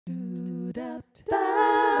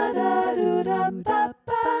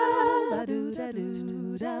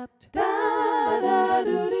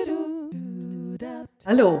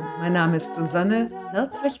Hallo, mein Name ist Susanne.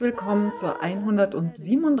 Herzlich willkommen zur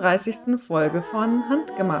 137. Folge von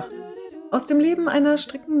Handgemacht. Aus dem Leben einer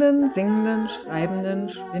strickenden, singenden, schreibenden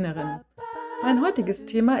Spinnerin. Mein heutiges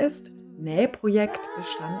Thema ist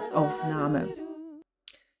Nähprojekt-Bestandsaufnahme.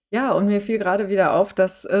 Ja, und mir fiel gerade wieder auf,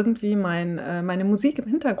 dass irgendwie meine Musik im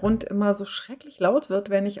Hintergrund immer so schrecklich laut wird,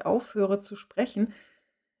 wenn ich aufhöre zu sprechen.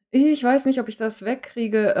 Ich weiß nicht, ob ich das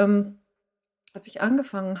wegkriege. Als ich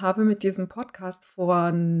angefangen habe mit diesem Podcast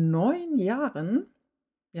vor 9 Jahren,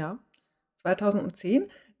 ja,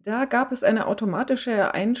 2010, da gab es eine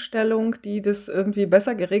automatische Einstellung, die das irgendwie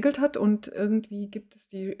besser geregelt hat und irgendwie gibt es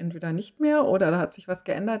die entweder nicht mehr oder da hat sich was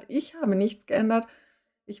geändert. Ich habe nichts geändert.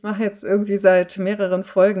 Ich mache jetzt irgendwie seit mehreren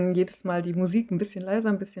Folgen jedes Mal die Musik ein bisschen leiser,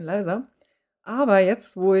 ein bisschen leiser. Aber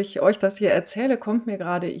jetzt, wo ich euch das hier erzähle, kommt mir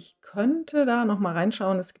gerade, ich könnte da noch mal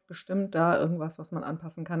reinschauen. Es gibt bestimmt da irgendwas, was man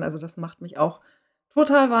anpassen kann. Also, das macht mich auch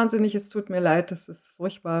total wahnsinnig. Es tut mir leid, das ist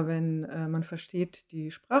furchtbar, wenn, man versteht die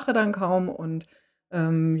Sprache dann kaum und,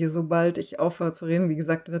 hier sobald ich aufhöre zu reden, wie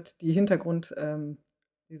gesagt, wird die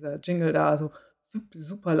dieser Jingle da so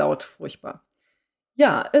super laut, furchtbar.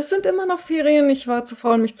 Ja, es sind immer noch Ferien. Ich war zu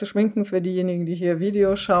faul, mich zu schminken für diejenigen, die hier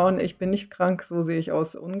Video schauen. Ich bin nicht krank, so sehe ich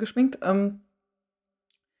aus, ungeschminkt.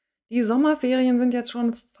 Die Sommerferien sind jetzt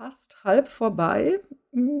schon fast halb vorbei.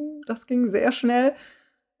 Das ging sehr schnell.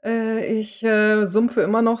 Ich sumpfe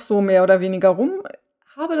immer noch so mehr oder weniger rum.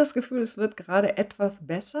 Habe das Gefühl, es wird gerade etwas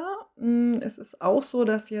besser. Es ist auch so,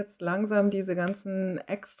 dass jetzt langsam diese ganzen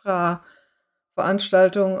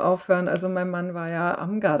Extra-Veranstaltungen aufhören. Also mein Mann war ja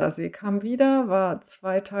am Gardasee, kam wieder, war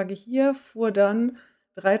 2 Tage hier, fuhr dann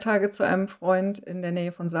 3 Tage zu einem Freund in der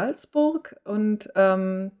Nähe von Salzburg und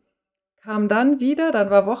kam dann wieder. Dann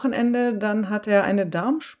war Wochenende, dann hatte er eine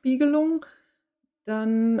Darmspiegelung.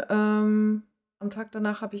 Dann am Tag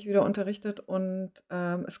danach habe ich wieder unterrichtet und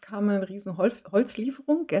es kam eine riesen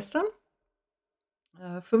Holzlieferung gestern.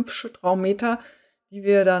 5 Schuttraummeter, die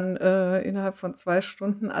wir dann innerhalb von 2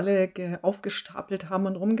 Stunden alle aufgestapelt haben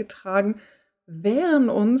und rumgetragen, während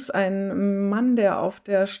uns ein Mann, der auf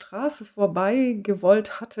der Straße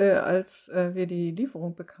vorbeigewollt hatte, als wir die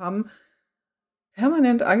Lieferung bekamen,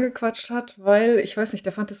 permanent angequatscht hat, weil ich weiß nicht,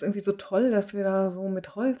 der fand das irgendwie so toll, dass wir da so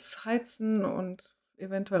mit Holz heizen und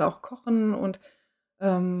eventuell auch kochen und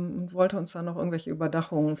wollte uns dann noch irgendwelche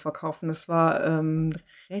Überdachungen verkaufen. Das war,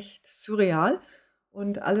 recht surreal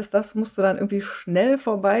und alles das musste dann irgendwie schnell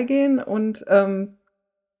vorbeigehen und,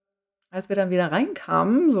 als wir dann wieder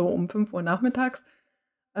reinkamen, so um 5 Uhr nachmittags,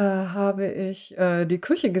 habe ich, die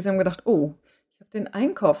Küche gesehen und gedacht: „Oh, ich habe den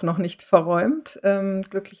Einkauf noch nicht verräumt.“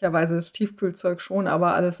 Glücklicherweise das Tiefkühlzeug schon,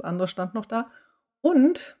 aber alles andere stand noch da.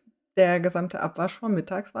 Und der gesamte Abwasch von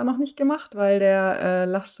mittags war noch nicht gemacht, weil der,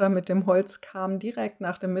 Laster mit dem Holz kam direkt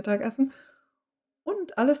nach dem Mittagessen.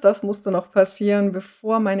 Und alles das musste noch passieren,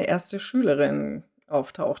 bevor meine erste Schülerin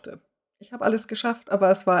auftauchte. Ich habe alles geschafft, aber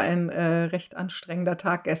es war ein, recht anstrengender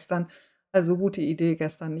Tag gestern. Also, gute Idee,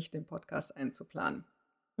 gestern nicht den Podcast einzuplanen.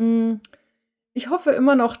 Hm, ich hoffe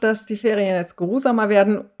immer noch, dass die Ferien jetzt geruhsamer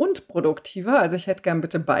werden und produktiver. Also, ich hätte gern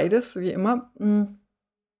bitte beides, wie immer.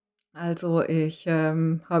 Also, ich,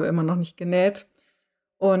 habe immer noch nicht genäht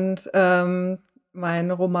und,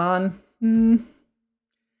 mein Roman,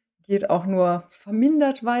 geht auch nur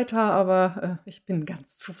vermindert weiter, aber, ich bin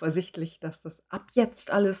ganz zuversichtlich, dass das ab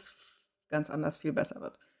jetzt alles ganz anders viel besser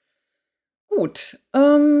wird. Gut,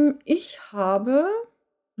 ich habe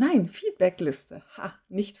nein, Feedbackliste. Ha,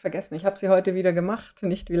 nicht vergessen. Ich habe sie heute wieder gemacht,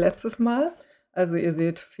 nicht wie letztes Mal. Also, ihr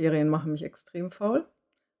seht, Ferien machen mich extrem faul,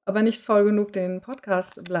 aber nicht faul genug, den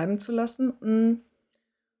Podcast bleiben zu lassen.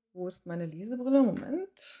 Wo ist meine Lesebrille?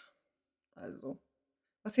 Moment. Also,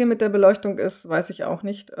 was hier mit der Beleuchtung ist, weiß ich auch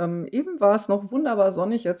nicht. Eben war es noch wunderbar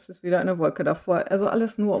sonnig, jetzt ist wieder eine Wolke davor. Also,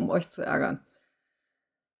 alles nur, um euch zu ärgern.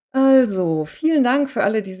 Also, vielen Dank für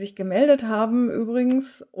alle, die sich gemeldet haben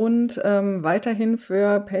übrigens und, weiterhin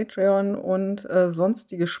für Patreon und,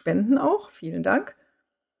 sonstige Spenden auch. Vielen Dank.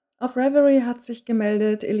 Auf Reverie hat sich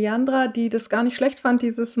gemeldet Eliandra, die das gar nicht schlecht fand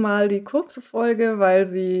dieses Mal, die kurze Folge, weil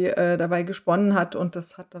sie, dabei gesponnen hat und da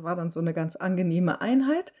war dann so eine ganz angenehme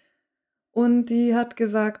Einheit. Und die hat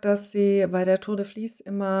gesagt, dass sie bei der Tour de Vlies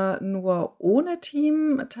immer nur ohne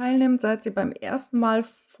Team teilnimmt, seit sie beim ersten Mal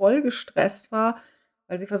voll gestresst war,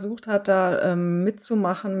 weil sie versucht hat, da,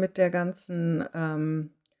 mitzumachen mit der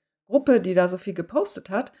ganzen, Gruppe, die da so viel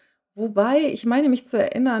gepostet hat. Wobei, ich meine mich zu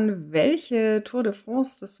erinnern, welche Tour de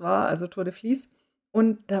France das war, also Tour de Vlies.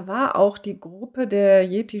 Und da war auch die Gruppe der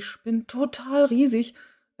Yeti Spin total riesig.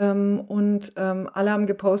 Alle haben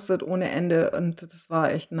gepostet ohne Ende und das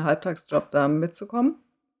war echt 'n Halbtagsjob, da mitzukommen.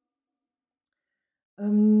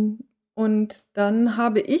 Ähm, und dann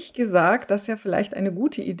habe ich gesagt, dass ja vielleicht eine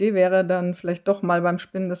gute Idee wäre, dann vielleicht doch mal beim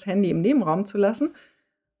Spinnen das Handy im Nebenraum zu lassen.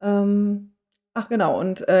 Ach genau,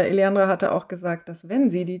 und, Eleandra hatte auch gesagt, dass wenn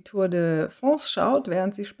sie die Tour de France schaut,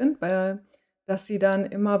 während sie spinnt, dass sie dann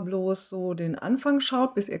immer bloß so den Anfang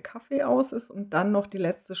schaut, bis ihr Kaffee aus ist und dann noch die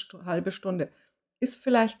letzte halbe Stunde. Ist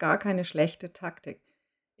vielleicht gar keine schlechte Taktik.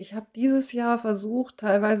 Ich habe dieses Jahr versucht,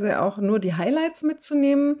 teilweise auch nur die Highlights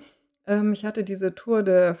mitzunehmen. Ich hatte diese Tour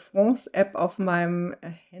de France-App auf meinem,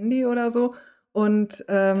 Handy oder so und,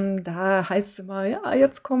 da heißt es immer: „Ja,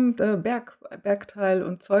 jetzt kommt, Bergteil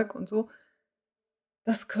und Zeug und so.“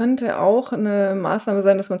 Das könnte auch 'ne Maßnahme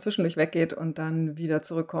sein, dass man zwischendurch weggeht und dann wieder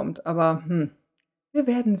zurückkommt. Aber, wir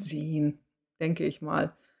werden sehen, denke ich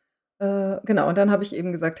mal. Genau, und dann habe ich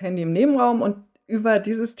eben gesagt, Handy im Nebenraum und über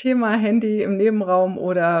dieses Thema Handy im Nebenraum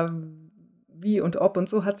oder wie und ob und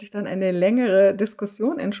so hat sich dann eine längere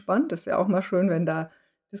Diskussion entspannt. Ist ja auch mal schön, wenn da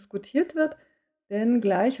diskutiert wird, denn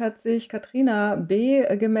gleich hat sich Katrina B.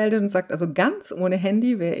 Gemeldet und sagt, also ganz ohne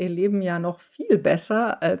Handy wäre ihr Leben ja noch viel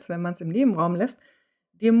besser, als wenn man's im Nebenraum lässt.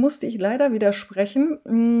 Dem musste ich leider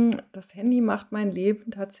widersprechen. Das Handy macht mein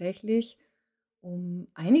Leben tatsächlich um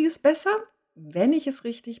einiges besser, wenn ich es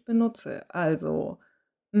richtig benutze. Also,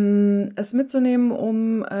 es mitzunehmen,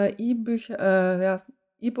 um, ja,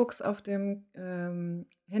 E-Books auf dem,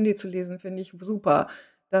 Handy zu lesen, finde ich super.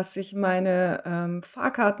 Dass ich meine,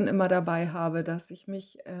 Fahrkarten immer dabei habe, dass ich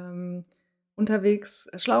mich, unterwegs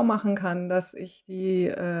schlau machen kann, dass ich die,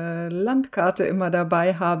 Landkarte immer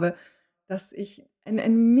dabei habe, dass ich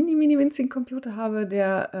einen mini winzigen Computer habe,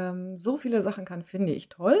 der, so viele Sachen kann, finde ich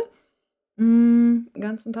toll.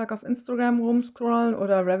 'Ganzen Tag auf Instagram rumscrollen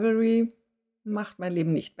oder Revelry macht mein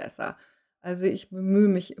Leben nicht besser. Also, ich bemühe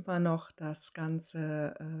mich immer noch, das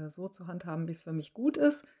Ganze, so zu handhaben, wie's für mich gut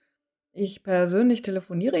ist. Ich persönlich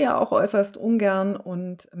telefoniere ja auch äußerst ungern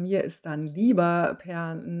und mir ist dann lieber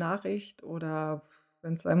per Nachricht oder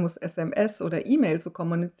wenn's sein muss, SMS oder E-Mail zu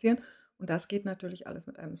kommunizieren und das geht natürlich alles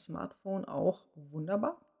mit einem Smartphone auch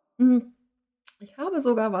wunderbar. Hm. Ich habe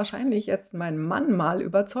sogar wahrscheinlich jetzt meinen Mann mal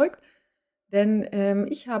überzeugt, denn,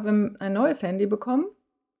 ich habe ein neues Handy bekommen.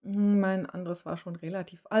 Mein anderes war schon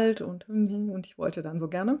relativ alt und ich wollte dann so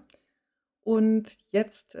gerne. Und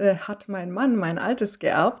jetzt, hat mein Mann mein altes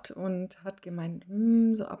geerbt und hat gemeint: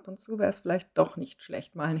 so ab und zu wäre es vielleicht doch nicht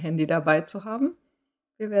schlecht, mal ein Handy dabei zu haben.“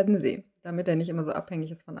 Wir werden sehen, damit er nicht immer so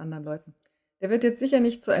abhängig ist von anderen Leuten. Der wird jetzt sicher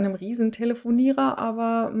nicht zu einem Riesentelefonierer,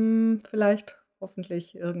 aber, vielleicht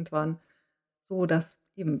hoffentlich irgendwann so, dass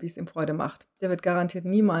eben wie's ihm Freude macht. Der wird garantiert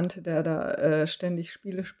niemand, der da, ständig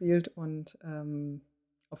Spiele spielt und,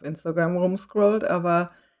 auf Instagram rumscrollt, aber,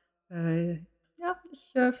 äh, ja,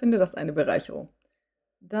 ich, finde das eine Bereicherung.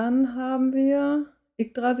 Dann haben wir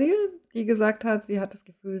Yggdrasil, die gesagt hat, sie hat das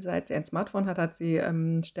Gefühl, seit sie ein Smartphone hat, hat sie,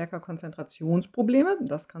 stärker Konzentrationsprobleme.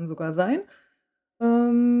 Das kann sogar sein.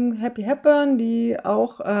 Happy Hepburn, die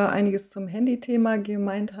auch, einiges zum Handythema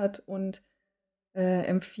gemeint hat und,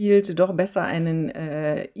 empfiehlt, doch besser einen,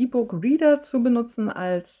 E-Book-Reader zu benutzen,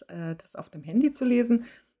 als, das auf dem Handy zu lesen.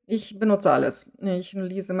 Ich benutze alles. Ich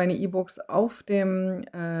lese meine E-Books auf dem,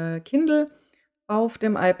 Kindle, auf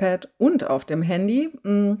dem iPad und auf dem Handy,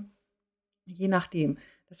 je nachdem.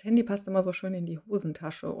 Das Handy passt immer so schön in die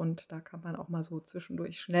Hosentasche und da kann man auch mal so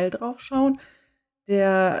zwischendurch schnell drauf schauen.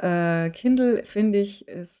 Der, Kindle, finde ich,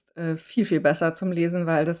 ist, viel besser zum Lesen,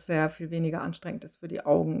 weil das sehr viel weniger anstrengend ist für die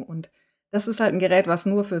Augen. Und das ist halt 'n Gerät, was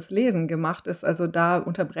nur fürs Lesen gemacht ist. Also, da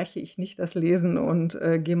unterbreche ich nicht das Lesen und,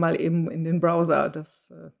 gehe mal eben in den Browser.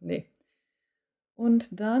 Ne.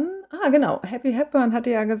 Und dann genau, Happy Hepburn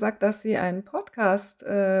hatte ja gesagt, dass sie einen Podcast,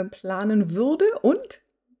 planen würde und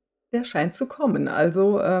der scheint zu kommen.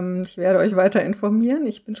 Also, ich werde euch weiter informieren.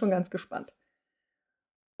 Ich bin schon ganz gespannt.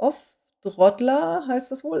 Off-Drottler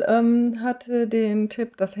heißt das wohl, hatte den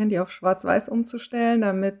Tipp, das Handy auf Schwarz-Weiß umzustellen,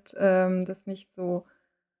 damit, das nicht so,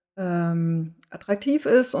 attraktiv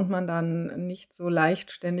ist und man dann nicht so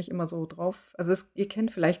leicht ständig immer so drauf ihr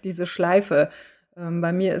kennt vielleicht diese Schleife.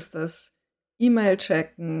 Bei mir ist das E-Mail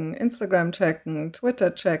checken, Instagram checken,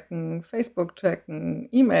 Twitter checken, Facebook checken,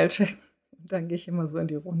 E-Mail checken. Und dann gehe ich immer so in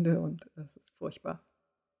die Runde und das ist furchtbar.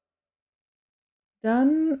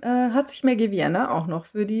 Dann, hat sich Maggie Vienna auch noch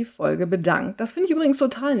für die Folge bedankt. Das finde ich übrigens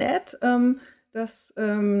total nett, dass,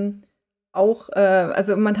 auch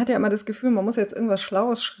also, man hat ja immer das Gefühl, man muss jetzt irgendwas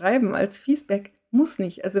Schlaues schreiben als Feedback. Muss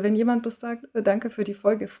nicht. Also, wenn jemand bloß sagt: „Danke für die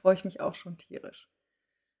Folge“, freue ich mich auch schon tierisch.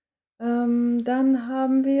 Dann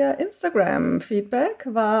haben wir Instagram-Feedback,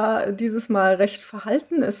 war dieses Mal recht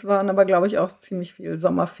verhalten. Es waren aber, glaube ich, auch ziemlich viel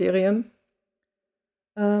Sommerferien.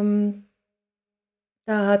 Ähm,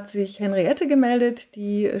 Da hat sich Henriette gemeldet,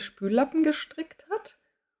 die Spüllappen gestrickt hat,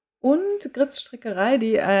 und Gritz Strickerei,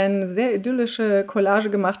 die eine sehr idyllische Collage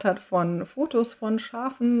gemacht hat von Fotos von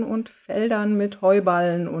Schafen und Feldern mit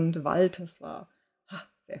Heuballen und Wald. Das war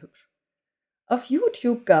sehr hübsch. Auf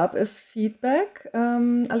YouTube gab es Feedback.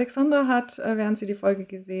 Alexandra hat, während sie die Folge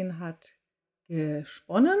gesehen hat,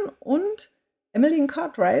 gesponnen, und Emmeline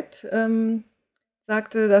Cartwright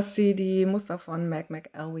sagte, dass sie die Muster von Mac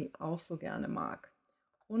McAlwee auch so gerne mag.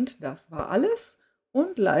 Und das war alles.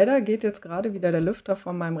 Und leider geht jetzt gerade wieder der Lüfter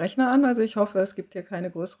von meinem Rechner an. Also ich hoffe, es gibt hier keine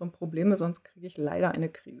größeren Probleme, sonst kriege ich leider eine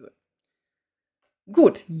Krise.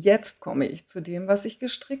 Gut, jetzt komme ich zu dem, was ich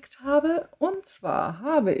gestrickt habe. Und zwar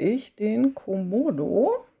habe ich den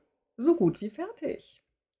Komodo so gut wie fertig.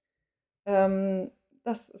 Ähm,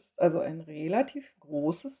 Das ist also ein relativ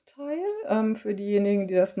großes Teil. Für diejenigen,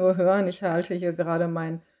 die das nur hören, ich halte hier gerade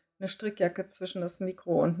eine Strickjacke zwischen das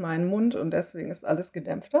Mikro und meinen Mund, und deswegen ist alles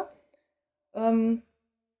gedämpfter. Ähm,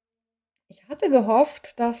 Ich hatte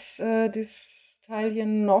gehofft, dass das Teil hier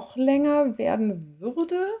noch länger werden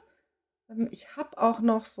würde. Ich habe auch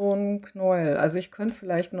noch so einen Knäuel. Also ich könnte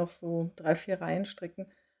vielleicht noch so 3, 4 Reihen stricken.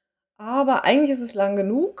 Aber eigentlich ist es lang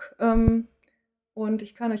genug. Und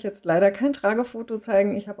ich kann euch jetzt leider kein Tragefoto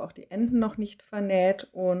zeigen. Ich habe auch die Enden noch nicht vernäht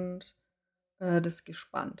und das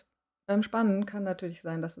gespannt. Beim Spannen kann natürlich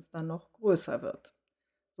sein, dass es dann noch größer wird.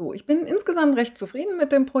 So, ich bin insgesamt recht zufrieden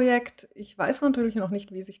mit dem Projekt. Ich weiß natürlich noch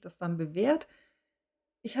nicht, wie sich das dann bewährt.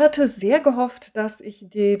 Ich hatte sehr gehofft, dass ich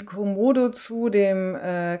den Komodo zu dem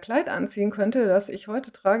Kleid anziehen könnte, das ich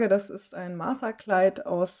heute trage. Das ist ein Martha-Kleid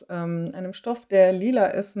aus einem Stoff, der lila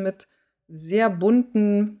ist, mit sehr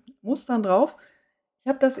bunten Mustern drauf. Ich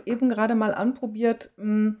habe das eben gerade mal anprobiert.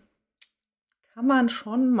 Kann man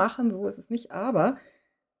schon machen, so ist es nicht, aber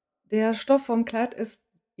der Stoff vom Kleid ist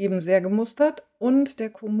eben sehr gemustert, und der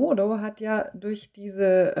Komodo hat ja durch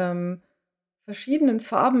diese verschiedenen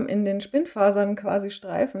Farben in den Spinnfasern quasi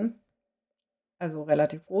Streifen, also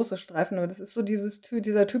relativ große Streifen, aber das ist so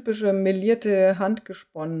dieser typische melierte,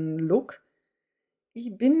 handgesponnen Look.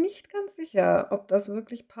 Ich bin nicht ganz sicher, ob das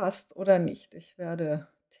wirklich passt oder nicht. Ich werde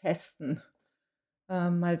testen.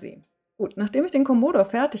 Mal sehen. Gut, nachdem ich den Komodo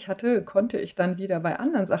fertig hatte, konnte ich dann wieder bei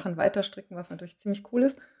anderen Sachen weiter stricken, was natürlich ziemlich cool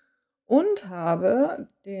ist, und habe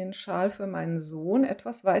den Schal für meinen Sohn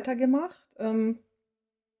etwas weitergemacht.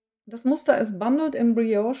 Das Muster ist Bundled in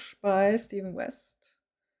Brioche bei Stephen West.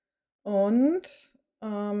 Und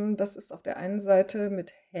das ist auf der einen Seite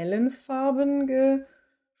mit hellen Farben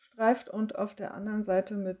gestreift und auf der anderen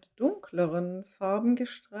Seite mit dunkleren Farben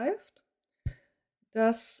gestreift.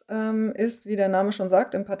 Das ist, wie der Name schon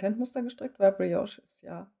sagt, im Patentmuster gestrickt, weil Brioche ist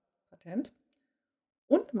ja Patent,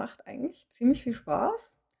 und macht eigentlich ziemlich viel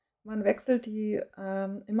Spaß. Man wechselt die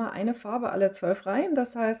immer eine Farbe alle 12 Reihen.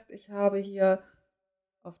 Das heißt, ich habe hier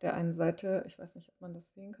auf der einen Seite, ich weiß nicht, ob man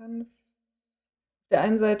das sehen kann, auf der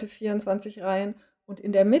einen Seite 24 Reihen, und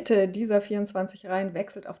in der Mitte dieser 24 Reihen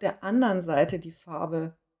wechselt auf der anderen Seite die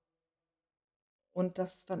Farbe, und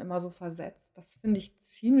das ist dann immer so versetzt. Das finde ich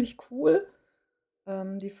ziemlich cool.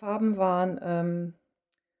 Die Farben waren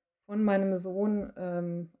von meinem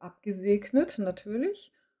Sohn abgesegnet,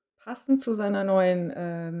 natürlich, passend zu seiner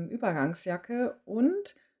neuen Übergangsjacke,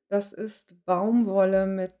 und das ist Baumwolle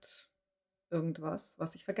mit irgendwas,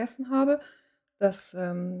 was ich vergessen habe. Das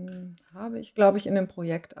habe ich, glaube ich, in dem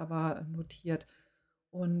Projekt aber notiert.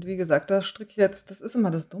 Und wie gesagt, das ist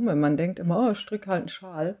immer das Dumme. Man denkt immer, oh, ich stricke halt einen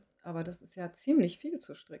Schal. Aber das ist ja ziemlich viel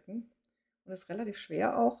zu stricken. Und ist relativ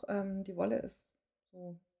schwer auch. Die Wolle ist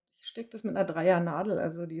so, ich stricke das mit einer Dreier-Nadel,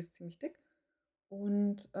 also die ist ziemlich dick.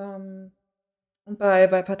 Und,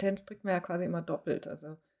 bei Patent strickt man ja quasi immer doppelt.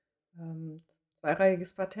 Also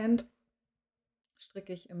zweireihiges Patent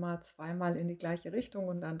stricke ich immer zweimal in die gleiche Richtung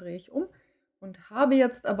und dann drehe ich um, und habe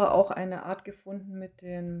jetzt aber auch eine Art gefunden, mit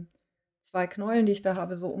den 2 Knäueln, die ich da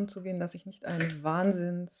habe, so umzugehen, dass ich nicht ein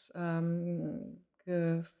wahnsinns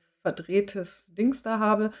verdrehtes Dings da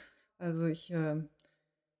habe. Also ich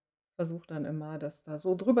versuche dann immer, das da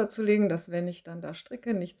so drüber zu legen, dass, wenn ich dann da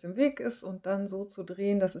stricke, nichts im Weg ist, und dann so zu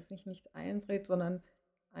drehen, dass es sich nicht eindreht, sondern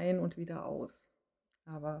ein und wieder aus.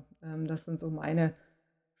 Aber das sind so meine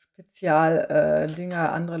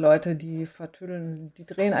Spezialdinger. Andere Leute, die vertüdeln, die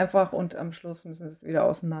drehen einfach, und am Schluss müssen sie es wieder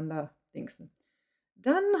auseinander dingsen.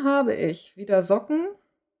 Dann habe ich wieder Socken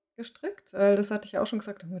gestrickt, weil das hatte ich ja auch schon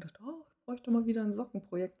gesagt. Da habe ich mir gedacht, oh, ich bräuchte mal wieder ein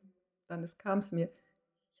Sockenprojekt. Dann kam es mir.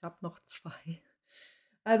 Ich habe noch 2.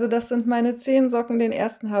 Also das sind meine 10 Socken. Den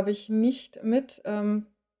ersten habe ich nicht mit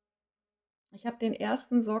Ich habe den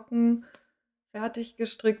ersten Socken fertig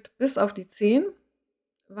gestrickt bis auf die Zehen,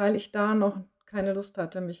 weil ich da noch keine Lust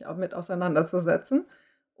hatte, mich auch mit auseinanderzusetzen.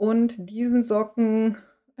 Und diesen Socken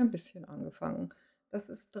ein bisschen angefangen. Das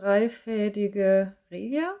ist dreifädige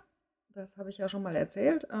Regia. Das habe ich ja schon mal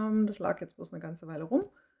erzählt. Das lag jetzt bloß eine ganze Weile rum.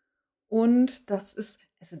 Und das ist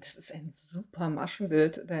ein super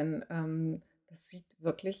Maschenbild, denn das sieht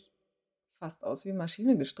wirklich fast aus wie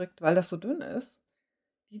Maschine gestrickt, weil das so dünn ist.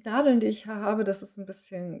 Die Nadeln, die ich habe, das ist ein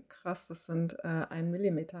bisschen krass. Das sind 1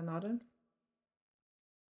 Millimeter Nadeln.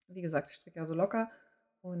 Wie gesagt, ich stricke ja so locker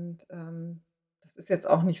und das ist jetzt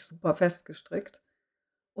auch nicht super fest gestrickt.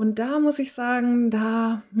 Und da muss ich sagen,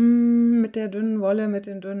 mit der dünnen Wolle, mit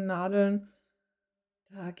den dünnen Nadeln,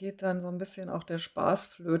 da geht dann so ein bisschen auch der Spaß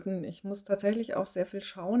flöten. Ich muss tatsächlich auch sehr viel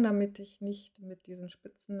schauen, damit ich nicht mit diesen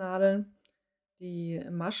spitzen Nadeln die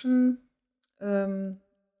Maschen, ähm,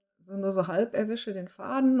 so nur so halb erwische, den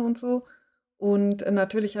Faden und so. Und,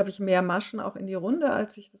 natürlich habe ich mehr Maschen auch in die Runde,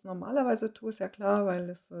 als ich das normalerweise tue, ist ja klar, weil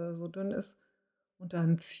es, so dünn ist. Und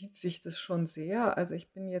dann zieht sich das schon sehr. Also,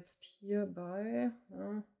 ich bin jetzt hier bei,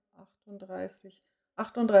 38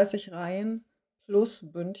 38 Reihen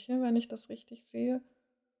plus Bündchen, wenn ich das richtig sehe.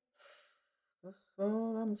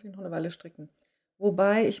 Da muss ich noch eine Weile stricken.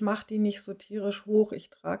 Wobei, ich mache die nicht so tierisch hoch.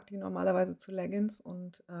 Ich trage die normalerweise zu Leggings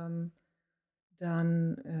und,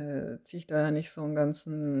 dann, ziehe ich da ja nicht so einen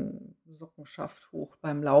ganzen Sockenschaft hoch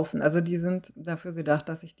beim Laufen. Also, die sind dafür gedacht,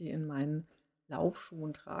 dass ich die in meinen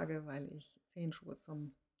Laufschuhen trage, weil ich Zehenschuhe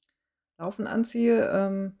zum Laufen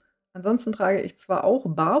anziehe. Ansonsten trage ich zwar auch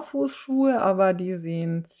Barfußschuhe, aber die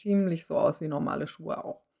sehen ziemlich so aus wie normale Schuhe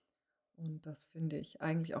auch. Und das finde ich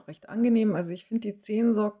eigentlich auch recht angenehm. Also, ich finde die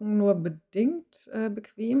Zehensocken nur bedingt,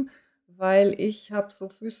 bequem, weil ich habe so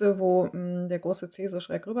Füße, wo, der große Zeh so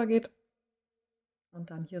schräg rüber geht und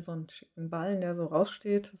dann hier so einen schicken Ballen, der so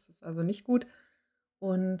raussteht. Das ist also nicht gut.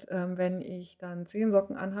 Und, wenn ich dann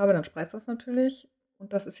Zehensocken anhabe, dann spreizt das natürlich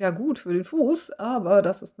und das ist ja gut für den Fuß, aber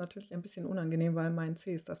das ist natürlich ein bisschen unangenehm, weil mein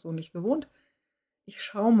Zeh ist das so nicht gewohnt. Ich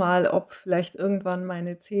schaue mal, ob vielleicht irgendwann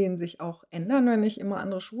meine Zehen sich auch ändern, wenn ich immer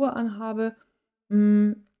andere Schuhe anhabe.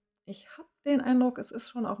 Ich habe den Eindruck, es ist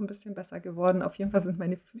schon auch ein bisschen besser geworden. Auf jeden Fall sind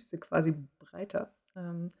meine Füße quasi breiter,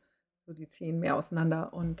 so die Zehen mehr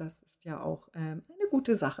auseinander und das ist ja auch, eine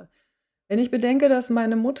gute Sache. Wenn ich bedenke, dass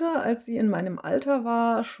meine Mutter, als sie in meinem Alter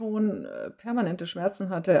war, schon, permanente Schmerzen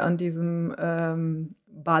hatte an diesem,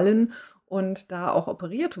 Ballen und da auch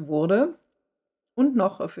operiert wurde und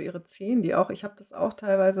noch, für ihre Zehen, die auch ich habe das auch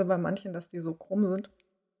teilweise bei manchen, dass die so krumm sind.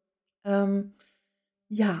 Ähm,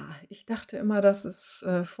 ja, ich dachte immer, das ist,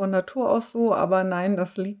 von Natur aus so, aber nein,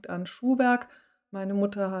 das liegt an Schuhwerk. Meine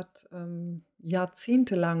Mutter hat,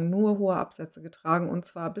 jahrzehntelang nur hohe Absätze getragen und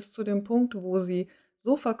zwar bis zu dem Punkt, wo sie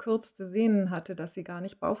so verkürzte Sehnen hatte, dass sie gar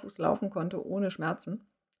nicht barfuß laufen konnte ohne Schmerzen.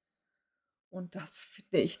 Und das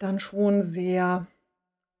finde ich dann schon sehr,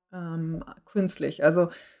 künstlich. Also,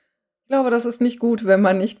 ich glaube, das ist nicht gut, wenn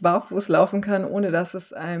man nicht barfuß laufen kann, ohne dass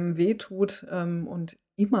es einem wehtut, und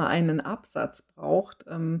immer einen Absatz braucht.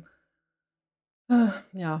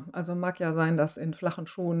 Ja, also mag ja sein, dass in flachen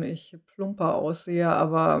Schuhen ich plumper aussehe,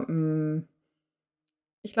 aber,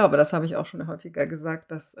 ich glaube, das habe ich auch schon häufiger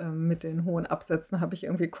gesagt, dass, mit den hohen Absätzen habe ich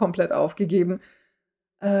irgendwie komplett aufgegeben.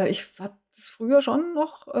 Ich habe das früher schon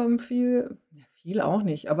noch, viel auch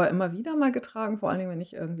nicht, aber immer wieder mal getragen, vor allen Dingen, wenn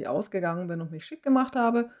ich irgendwie ausgegangen bin und mich schick gemacht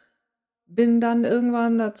habe. Bin dann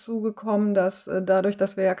irgendwann dazu gekommen, dass, dadurch,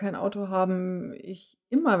 dass wir ja kein Auto haben, ich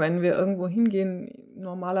immer, wenn wir irgendwo hingehen,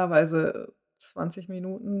 normalerweise 20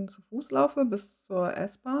 Minuten zu Fuß laufe bis zur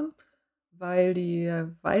S-Bahn, weil die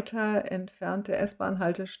weiter entfernte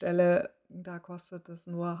S-Bahn-Haltestelle da kostet es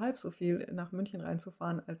nur halb so viel, nach München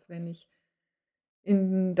reinzufahren, als wenn ich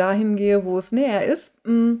dahin gehe, wo es näher ist.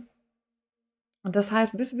 Und das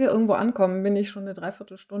heißt, bis wir irgendwo ankommen, bin ich schon 'ne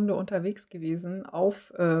Dreiviertelstunde unterwegs gewesen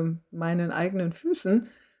auf, meinen eigenen Füßen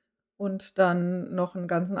und dann noch 'n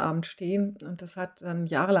ganzen Abend stehen. Und das hat dann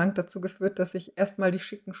jahrelang dazu geführt, dass ich erst mal die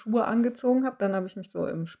schicken Schuhe angezogen habe. Dann habe ich mich so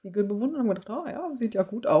im Spiegel bewundert und gedacht: „Oh ja, sieht ja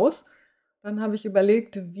gut aus.“ Dann habe ich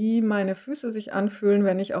überlegt, wie meine Füße sich anfühlen,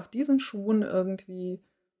 wenn ich auf diesen Schuhen irgendwie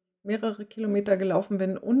mehrere Kilometer gelaufen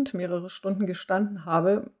bin und mehrere Stunden gestanden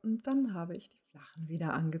habe. Und dann habe ich die flachen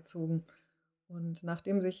wieder angezogen. Und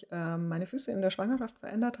nachdem sich, meine Füße in der Schwangerschaft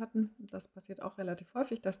verändert hatten, das passiert auch relativ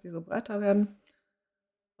häufig, dass die so breiter werden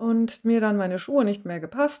und mir dann meine Schuhe nicht mehr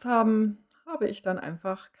gepasst haben, habe ich dann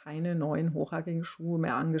einfach keine neuen hochhackigen Schuhe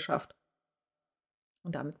mehr angeschafft.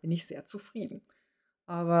 Und damit bin ich sehr zufrieden.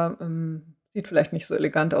 Aber, sieht vielleicht nicht so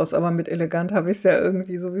elegant aus, aber mit elegant habe ich's ja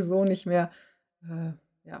irgendwie sowieso nicht mehr.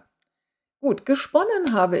 Ja. Gut,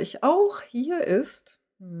 gesponnen habe ich auch. Hier ist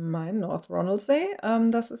Mein North Ronaldsay,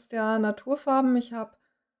 das ist ja Naturfarben. Ich habe,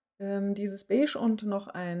 dieses Beige und noch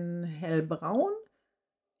ein Hellbraun.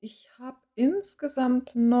 Ich habe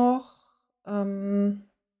insgesamt noch,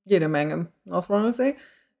 jede Menge North Ronaldsay.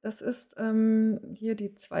 Das ist, hier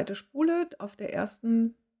die zweite Spule. Auf der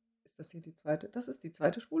ersten ist das hier die zweite? Das ist die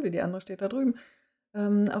zweite Spule, die andere steht da drüben.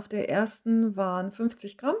 Auf der ersten waren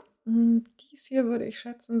 50 Gramm. Dies hier würde ich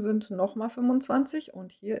schätzen, sind noch mal 25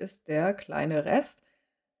 und hier ist der kleine Rest.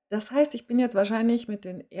 Das heißt, ich bin jetzt wahrscheinlich mit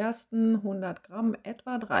den ersten 100 Gramm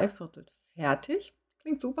etwa 3/4 fertig.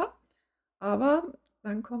 Klingt super, aber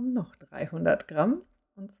dann kommen noch 300 Gramm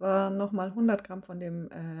und zwar noch mal 100 Gramm von dem,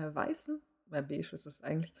 weißen, beige ist es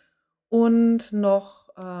eigentlich, und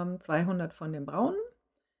noch, 200 von dem braunen.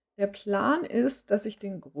 Der Plan ist, dass ich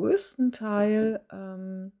den größten Teil,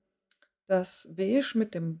 das Beige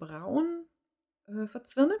mit dem Braun,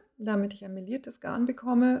 verzwirne, damit ich ein meliertes Garn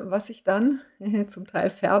bekomme, was ich dann zum Teil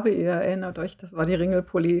färbe. Ihr erinnert euch, das war die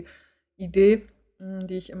Ringelpulli-Idee,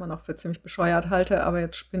 die ich immer noch für ziemlich bescheuert halte, aber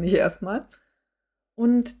jetzt spinne ich erst mal.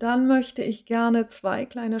 Und dann möchte ich gerne 2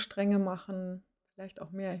 kleine Stränge machen, vielleicht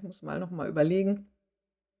auch mehr. Ich muss mal noch mal überlegen,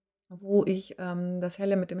 wo ich, das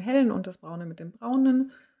Helle mit dem Hellen und das Braune mit dem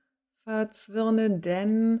Braunen verzwirne,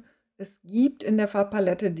 denn es gibt in der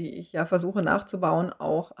Farbpalette, die ich ja versuche nachzubauen,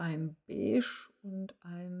 auch ein Beige und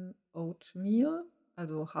ein Oatmeal,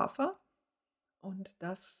 also Hafer. Und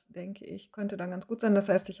das, denke ich, könnte dann ganz gut sein. Das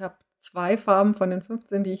heißt, ich habe 2 Farben von den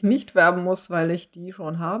 15, die ich nicht färben muss, weil ich die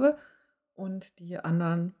schon habe. Und die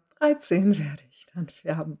anderen 13 werde ich dann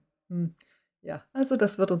färben. Ja, also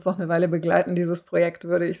das wird uns noch eine Weile begleiten, dieses Projekt,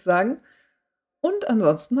 würde ich sagen. Und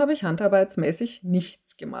ansonsten habe ich handarbeitsmäßig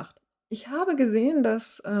nichts gemacht. Ich habe gesehen,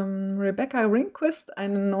 dass, Rebecca Ringquist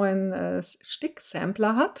einen neuen,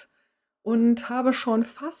 Sticksampler hat und habe schon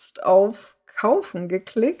fast auf Kaufen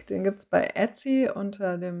geklickt. Den gibt's bei Etsy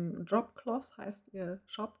unter dem Dropcloth, heißt ihr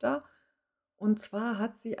Shop da. Und zwar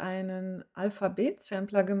hat sie einen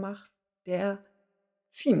Alphabet-Sampler gemacht, der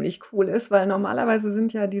ziemlich cool ist, weil normalerweise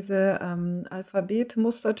sind ja diese,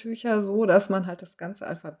 Alphabet-Mustertücher so, dass man halt das ganze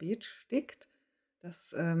Alphabet stickt.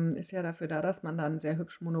 Das, ist ja dafür da, dass man dann sehr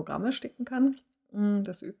hübsch Monogramme sticken kann.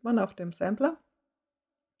 Das übt man auf dem Sampler.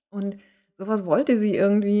 Und sowas wollte sie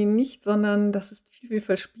irgendwie nicht, sondern das ist viel, viel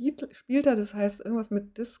verspielter. Das heißt irgendwas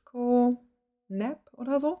mit Disco Nap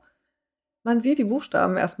oder so. Man sieht die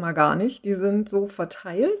Buchstaben erst mal gar nicht. Die sind so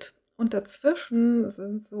verteilt und dazwischen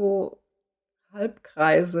sind so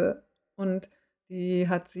Halbkreise und die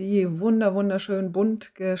hat sie wunderschön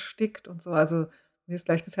bunt gestickt und so. Also, mir ist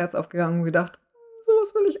gleich das Herz aufgegangen und gedacht: „So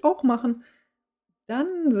was will ich auch machen."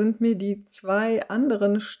 Dann sind mir die 2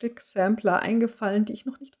 anderen Sticksampler eingefallen, die ich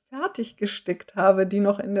noch nicht fertig gestickt habe, die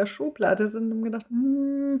noch in der Schublade sind und gedacht: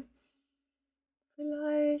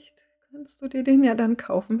 vielleicht kannst du dir den ja dann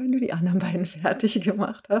kaufen, wenn du die anderen beiden fertig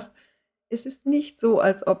gemacht hast." Es ist nicht so,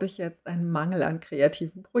 als ob ich jetzt einen Mangel an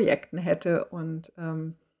kreativen Projekten hätte und,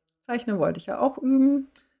 Zeichnen wollte ich ja auch üben.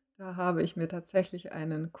 Da habe ich mir tatsächlich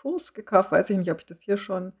einen Kurs gekauft, weiß ich nicht, ob ich das hier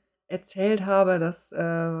schon erzählt habe, das,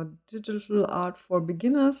 Digital Art for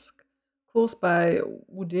Beginners Kurs bei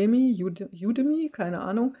Udemy, keine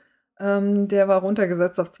Ahnung. Der war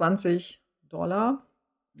runtergesetzt auf $20.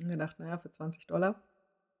 Gedacht: „Na ja, für $20."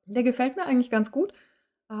 Der gefällt mir eigentlich ganz gut,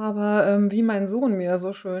 aber, wie mein Sohn mir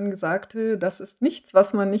so schön sagte: „Das ist nichts,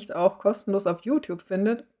 was man nicht auch kostenlos auf YouTube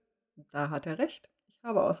findet." Da hat er recht. Ich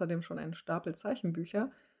habe außerdem schon einen Stapel Zeichenbücher.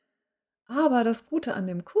 Aber das Gute an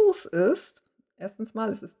dem Kurs ist, erstens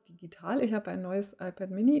mal, es ist digital. Ich habe ein neues iPad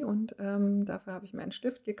Mini und, dafür habe ich mir einen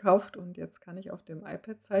Stift gekauft und jetzt kann ich auf dem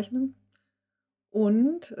iPad zeichnen.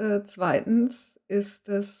 Und, zweitens ist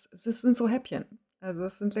es sind so Häppchen. Also,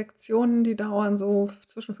 es sind Lektionen, die dauern so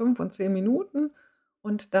zwischen 5 und 10 Minuten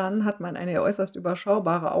und dann hat man eine äußerst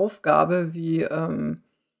überschaubare Aufgabe, wie,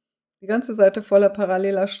 die ganze Seite voller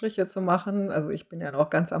paralleler Striche zu machen. Also, ich bin ja noch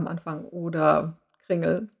ganz am Anfang oder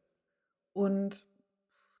Kringel. Und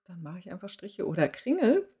dann mache ich einfach Striche oder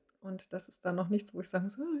Kringel und das ist dann noch nichts, wo ich sagen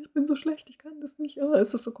muss: „Ah, ich bin so schlecht, ich kann das nicht.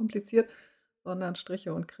 Es ist so kompliziert." Sondern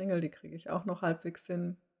Striche und Kringel, die kriege ich auch noch halbwegs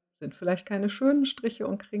hin. Sind vielleicht keine schönen Striche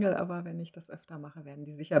und Kringel, aber wenn ich das öfter mache, werden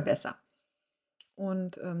die sicher besser.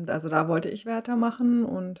 Und, also, da wollte ich weitermachen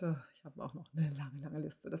und, ich habe auch noch eine lange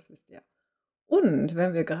Liste, das wisst ihr. Und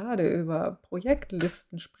wenn wir gerade über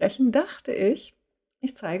Projektlisten sprechen, dachte ich,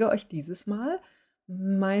 ich zeige euch dieses Mal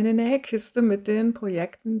meine Nähkiste mit den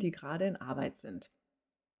Projekten, die gerade in Arbeit sind.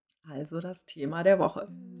 Also das Thema der Woche.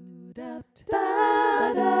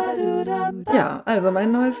 Ja, also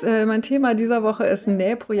mein Thema dieser Woche ist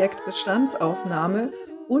Nähprojekt-Bestandsaufnahme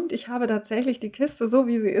und ich habe tatsächlich die Kiste, so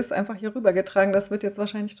wie sie ist, einfach hier rübergetragen. Das wird jetzt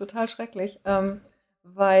wahrscheinlich total schrecklich,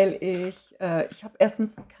 weil ich habe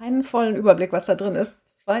erstens keinen vollen Überblick, was da drin ist.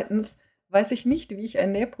 Zweitens weiß ich nicht, wie ich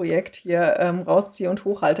ein Nähprojekt hier, rausziehe und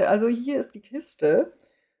hochhalte. Also, hier ist die Kiste.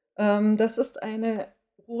 Das ist eine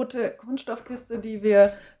rote Kunststoffkiste,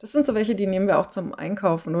 das sind so welche, die nehmen wir auch zum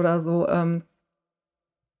Einkaufen oder so.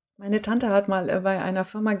 Meine Tante hat mal, bei einer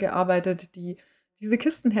Firma gearbeitet, die diese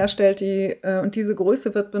Kisten herstellt, und diese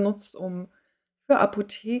Größe wird benutzt, um für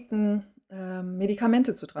Apotheken,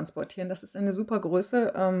 Medikamente zu transportieren. Das ist eine super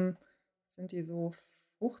Größe. Sind die so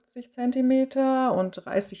 50 Zentimeter und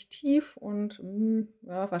 30 tief und,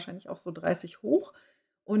 ja, wahrscheinlich auch so 30 hoch.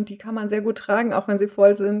 Und die kann man sehr gut tragen, auch wenn sie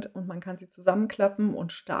voll sind, und man kann sie zusammenklappen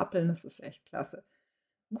und stapeln. Das ist echt klasse.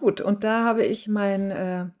 Gut, und da habe ich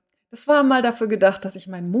das war mal dafür gedacht, dass ich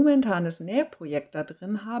mein momentanes Nähprojekt da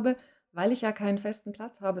drin habe, weil ich ja keinen festen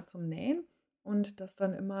Platz habe zum Nähen und das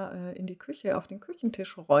dann immer, in die Küche auf den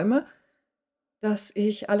Küchentisch räume, dass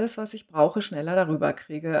ich alles, was ich brauche, schneller darüber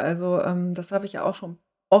kriege. Also, das habe ich ja auch schon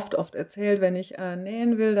oft erzählt. Wenn ich,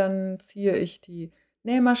 nähen will, dann ziehe ich die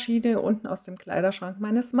Nähmaschine unten aus dem Kleiderschrank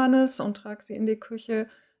meines Mannes und trage sie in die Küche.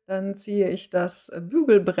 Dann ziehe ich das,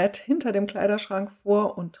 Bügelbrett hinter dem Kleiderschrank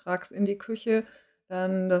vor und trage es in die Küche.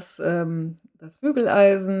 Dann das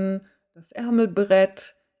Bügeleisen, das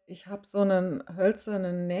Ärmelbrett. Ich habe so einen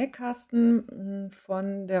hölzernen Nähkasten,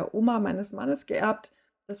 von der Oma meines Mannes geerbt.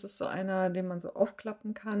 Das ist so einer, den man so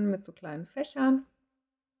aufklappen kann mit so kleinen Fächern.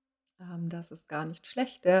 Das ist gar nicht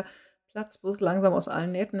schlecht. Der platzt bloß langsam aus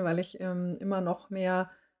allen Nähten, weil ich, immer noch mehr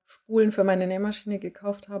Spulen für meine Nähmaschine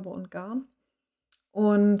gekauft habe und Garn.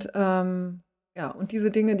 Und, ja, und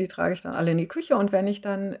diese Dinge, die trage ich dann alle in die Küche. Und wenn ich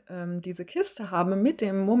dann, diese Kiste habe mit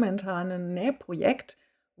dem momentanen Nähprojekt,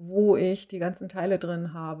 wo ich die ganzen Teile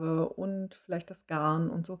drin habe und vielleicht das Garn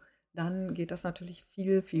und so, dann geht das natürlich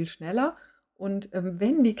viel, viel schneller. Und,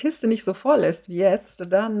 wenn die Kiste nicht so voll ist wie jetzt,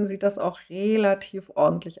 dann sieht das auch relativ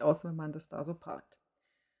ordentlich aus, wenn man das da so parkt.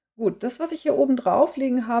 Gut, das, was ich hier oben drauf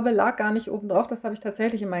liegen habe, lag gar nicht oben drauf. Das habe ich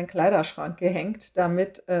tatsächlich in meinen Kleiderschrank gehängt,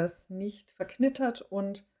 damit es nicht verknittert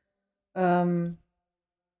und, ähm,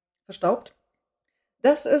 verstaubt.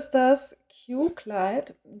 Das ist das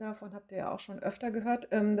Q-Kleid. Davon habt ihr ja auch schon öfter gehört.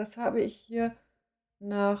 Das habe ich hier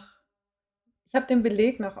nach Ich habe den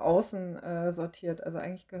Beleg nach außen, sortiert. Also,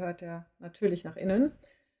 eigentlich gehört der natürlich nach innen.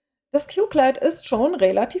 Das Q-Kleid ist schon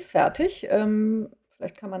relativ fertig.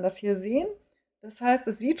 Vielleicht kann man das hier sehen. Das heißt,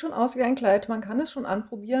 es sieht schon aus wie ein Kleid. Man kann es schon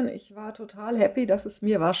anprobieren. Ich war total happy, dass es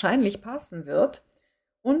mir wahrscheinlich passen wird.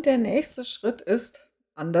 Und der nächste Schritt ist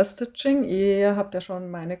Understitching. Ihr habt ja schon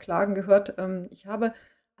meine Klagen gehört. Ich habe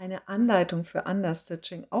eine Anleitung für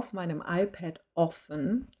Understitching auf meinem iPad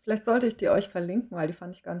offen. Vielleicht sollte ich die euch verlinken, weil die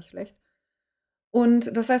fand ich gar nicht schlecht.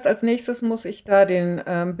 Und das heißt, als nächstes muss ich da den,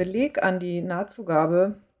 Beleg an die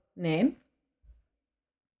Nahtzugabe nähen.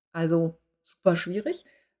 Also super schwierig.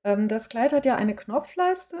 Das Kleid hat ja eine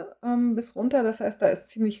Knopfleiste, bis runter. Das heißt, da ist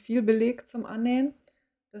ziemlich viel Beleg zum Annähen.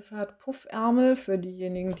 Das hat Puffärmel für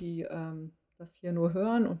diejenigen, die, das hier nur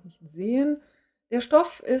hören und nicht sehen. Der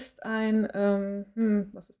Stoff ist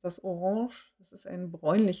was ist das? Orange. Das ist ein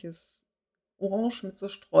bräunliches Orange mit so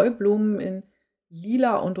Streublumen in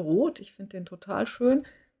Lila und Rot. Ich finde den total schön.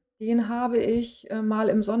 Den habe ich, mal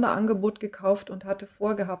im Sonderangebot gekauft und hatte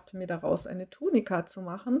vorgehabt, mir daraus eine Tunika zu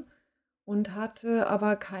machen und hatte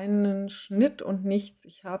aber keinen Schnitt und nichts.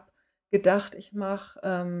 Ich habe gedacht, ich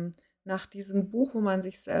mache, nach diesem Buch, wo man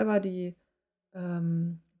sich selber die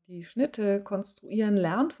Schnitte konstruieren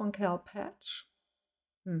lernt, von Cal Patch.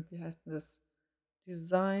 Wie heißt 'n das?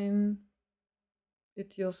 Design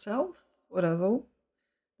it yourself oder so?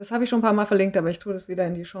 Das habe ich schon ein paar Mal verlinkt, aber ich tue das wieder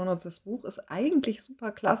in die Shownotes. Das Buch ist eigentlich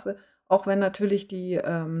super klasse, auch wenn natürlich die,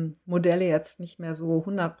 Modelle jetzt nicht mehr so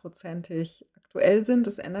hundertprozentig aktuell sind.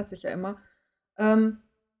 Das ändert sich ja immer. Ähm,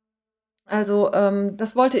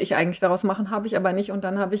 das wollte ich eigentlich daraus machen, habe ich aber nicht. Und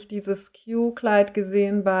dann habe ich dieses Q-Kleid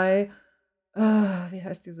gesehen bei, wie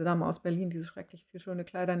heißt diese Dame aus Berlin, die so schrecklich viel schöne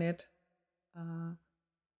Kleider näht? Äh,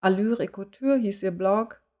 Allure et Couture hieß ihr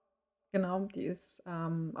Blog. Genau, die ist,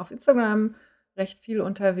 auf Instagram recht viel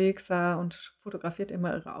unterwegs, und fotografiert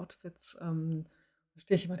immer ihre Outfits. Da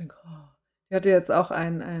stehe ich immer und denke: „Oh." Die hatte jetzt auch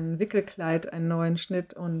ein Wickelkleid, einen neuen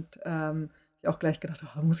Schnitt und, ich auch gleich gedacht: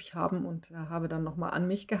 „Oh, muss ich haben", und, habe dann noch mal an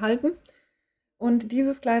mich gehalten. Und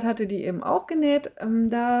dieses Kleid hatte die eben auch genäht.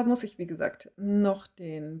 Da muss ich, wie gesagt, noch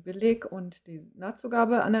den Beleg und die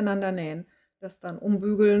Nahtzugabe aneinander nähen, das dann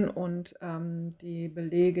umbügeln und, die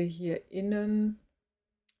Belege hier innen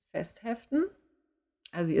festheften.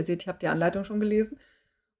 Also ihr seht, ich habe die Anleitung schon gelesen.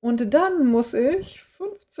 Und dann muss ich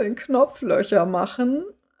 15 Knopflöcher machen,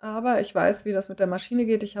 aber ich weiß, wie das mit der Maschine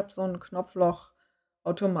geht. Ich habe so 'n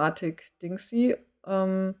Knopfloch-Automatik-Dingsy.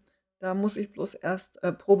 Da muss ich bloß erst,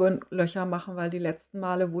 Probelöcher machen, weil die letzten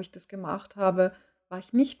Male, wo ich das gemacht habe, war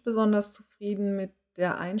ich nicht besonders zufrieden mit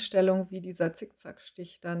der Einstellung, wie dieser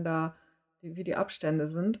Zickzackstich dann da wie die Abstände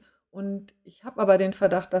sind. Und ich habe aber den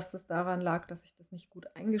Verdacht, dass das daran lag, dass ich das nicht gut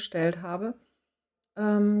eingestellt habe.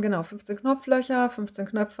 Genau, 15 Knopflöcher, 15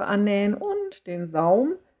 Knöpfe annähen und den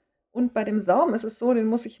Saum. Und bei dem Saum ist es so, den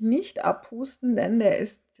muss ich nicht abpusten, denn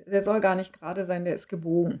der soll gar nicht gerade sein, der ist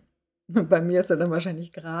gebogen. Bei mir ist er dann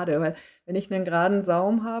wahrscheinlich gerade, weil wenn ich einen geraden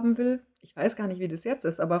Saum haben will, ich weiß gar nicht, wie das jetzt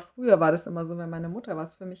ist, aber früher war das immer so, wenn meine Mutter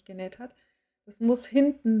was für mich genäht hat, das muss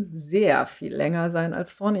hinten sehr viel länger sein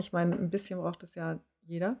als vorne. Ich meine, ein bisschen braucht es ja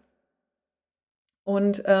jeder.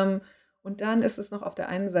 Und, ähm und dann ist es noch auf der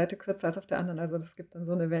einen Seite kürzer als auf der anderen. Also, das gibt dann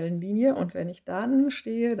so eine Wellenlinie und wenn ich dann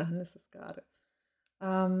stehe, dann ist es gerade.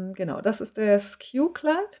 Genau, das ist das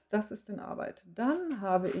Q-Kleid, das ist in Arbeit. Dann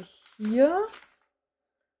habe ich hier,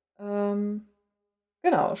 ähm,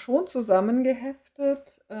 genau, schon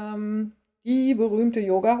zusammengeheftet, die berühmte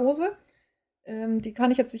Yogahose. Die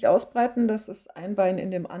kann ich jetzt nicht ausbreiten, das ist ein Bein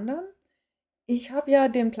in dem anderen. Ich habe ja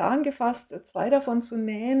den Plan gefasst, 2 davon zu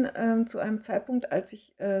nähen, zu einem Zeitpunkt, als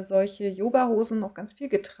ich, solche Yogahosen noch ganz viel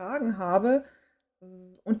getragen habe.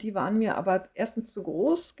 Und die waren mir aber erstens zu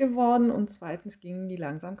groß geworden und zweitens gingen die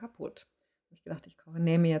langsam kaputt. Habe ich gedacht, ich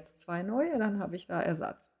nähe mir jetzt 2 neue, dann habe ich da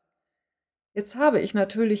Ersatz. Jetzt habe ich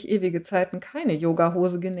natürlich ewige Zeiten keine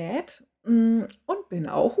Yogahose genäht, und bin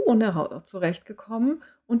auch ohne zurechtgekommen.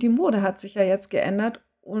 Und die Mode hat sich ja jetzt geändert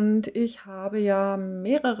und ich habe ja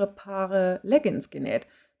mehrere Paare Leggings genäht.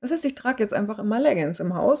 Das heißt, ich trage jetzt einfach immer Leggings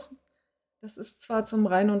im Haus. Das ist zwar zum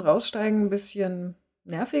Rein und Raussteigen 'n bisschen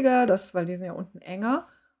nerviger, weil die sind ja unten enger.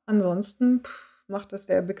 Ansonsten, macht das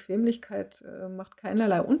der Bequemlichkeit macht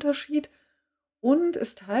keinerlei Unterschied und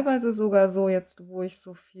ist teilweise sogar so jetzt, wo ich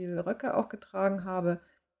so viel Röcke auch getragen habe,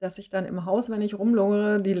 dass ich dann im Haus, wenn ich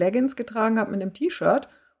rumlungere, die Leggings getragen habe mit 'nem T-Shirt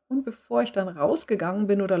und bevor ich dann rausgegangen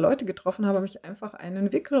bin oder Leute getroffen habe, habe ich einfach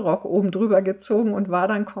einen Wickelrock oben drüber gezogen und war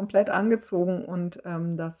dann komplett angezogen und,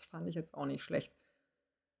 das fand ich jetzt auch nicht schlecht.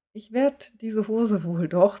 Ich werde diese Hose wohl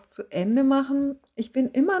doch zu Ende machen. Ich bin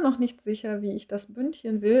immer noch nicht sicher, wie ich das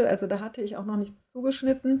Bündchen will. Also, da hatte ich auch noch nichts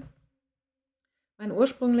zugeschnitten. Mein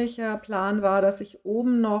ursprünglicher Plan war, dass ich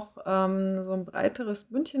oben noch, so 'n breiteres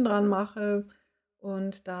Bündchen dran mache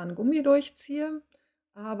und da 'n Gummi durchziehe.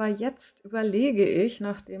 Aber jetzt überlege ich,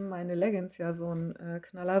 nachdem meine Leggings ja so 'n,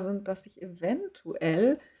 Knaller sind, dass ich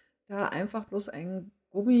eventuell da einfach bloß ein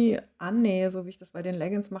Gummi annähe, so wie ich das bei den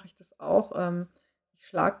Leggings mache ich das auch. Ich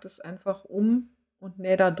schlage das einfach um und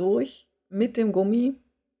nähe da durch mit dem Gummi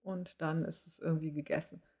und dann ist es irgendwie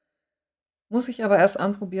gegessen. Muss ich aber erst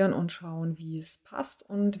anprobieren und schauen, wie es passt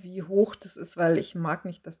und wie hoch das ist, weil ich mag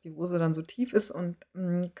nicht, dass die Hose dann so tief ist und,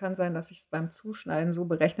 kann sein, dass ich's beim Zuschneiden so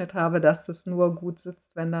berechnet habe, dass das nur gut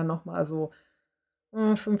sitzt, wenn da noch mal so,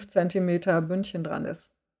 5 Zentimeter Bündchen dran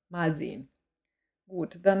ist. Mal sehen.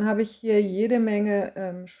 Gut, dann habe ich hier jede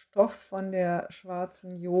Menge, Stoff von der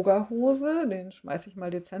schwarzen Yogahose. Den schmeiße ich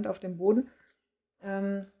mal dezent auf den Boden.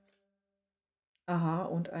 Ähm, aha,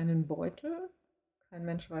 und einen Beutel. Kein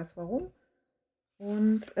Mensch weiß warum.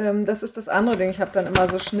 Und, das ist das andere Ding. Ich habe dann immer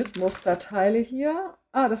so Schnittmusterteile hier.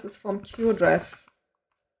 Ah, das ist vom Q-Dress,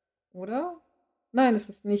 oder? Nein, das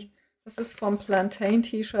ist nicht. Das ist vom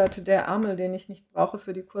Plantain-T-Shirt, der Ärmel, den ich nicht brauche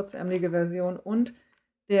für die kurzärmelige Version und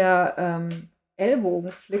der,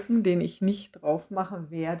 Ellbogenflicken, den ich nicht drauf machen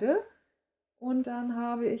werde. Und dann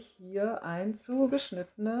habe ich hier ein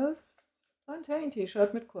zugeschnittenes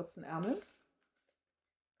Plantain-T-Shirt mit kurzen Ärmeln.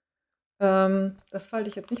 Das falte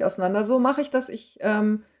ich jetzt nicht auseinander. So mache ich das. Ich,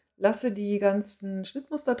 lasse die ganzen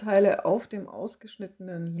Schnittmusterteile auf dem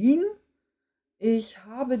Ausgeschnittenen liegen. Ich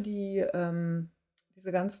habe diese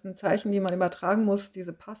ganzen Zeichen, die man übertragen muss,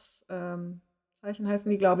 diese Zeichen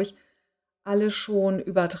heißen die, glaube ich, alle schon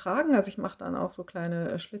übertragen. Also, ich mache dann auch so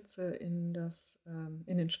kleine, Schlitze in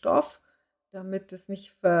den Stoff, damit es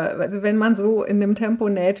nicht also, wenn man so in dem Tempo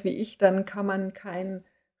näht wie ich, dann kann man keinen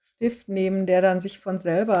Stift nehmen, der dann sich von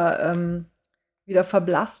selber, wieder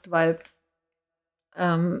verblasst, weil,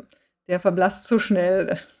 ähm, der verblasst zu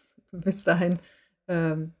schnell. Bis dahin,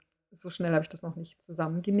 ähm so schnell habe ich das noch nicht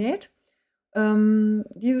zusammengenäht.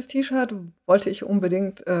 Dieses T-Shirt wollte ich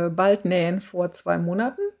unbedingt, bald nähen, vor 2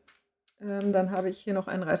 Monaten. Dann habe ich hier noch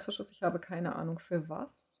einen Reißverschluss. Ich habe keine Ahnung für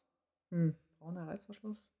was. Brauner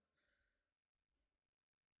Reißverschluss?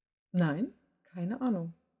 Nein, keine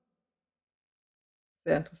Ahnung.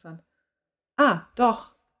 Sehr interessant. Ah,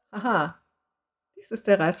 doch. Aha. Dies ist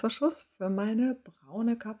der Reißverschluss für meine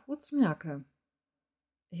braune Kapuzenjacke.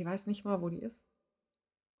 Ich weiß nicht mal, wo die ist.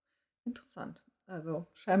 Interessant. Also,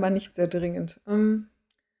 scheinbar nicht sehr dringend.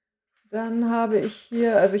 Dann habe ich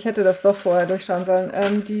hier, also ich hätte das doch vorher durchschauen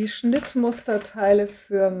sollen, die Schnittmusterteile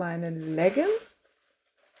für meine Leggings.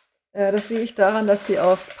 Das sehe ich daran, dass sie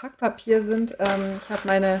auf Packpapier sind. Ich habe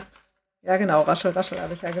meine, ja genau, Raschel, Raschel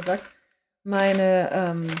habe ich ja gesagt,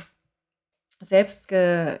 meine selbst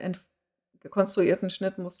gekonstruierten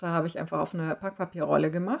Schnittmuster habe ich einfach auf eine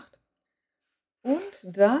Packpapierrolle gemacht. Und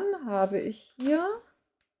dann habe ich hier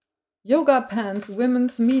Yoga Pants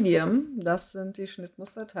Women's Medium. Das sind die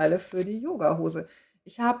Schnittmusterteile für die Yogahose.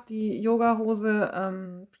 Ich habe die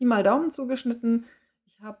Yogahose Pi mal Daumen zugeschnitten.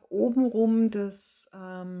 Ich habe obenrum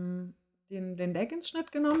den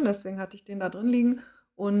Leggings-Schnitt genommen, deswegen hatte ich den da drin liegen.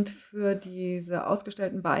 Und für diese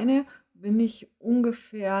ausgestellten Beine bin ich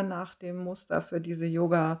ungefähr nach dem Muster für diese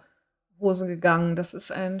Yoga-Hosen gegangen. Das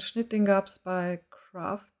ist ein Schnitt, den gab es bei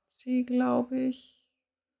Craftsy, glaube ich,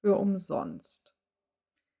 für umsonst.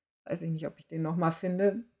 Weiß ich nicht, ob ich den noch mal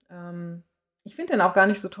finde. Ich finde den auch gar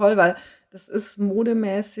nicht so toll, weil das ist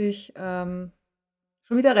modemäßig, schon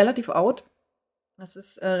wieder relativ out. Das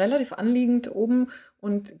ist, relativ anliegend oben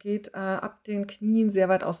und geht, ab den Knien sehr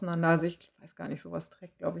weit auseinander. Also, ich weiß gar nicht, so was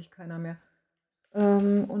trägt, glaube ich, keiner mehr.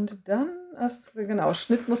 Und dann genau,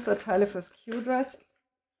 Schnittmusterteile fürs Q-Dress.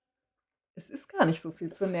 Es ist gar nicht so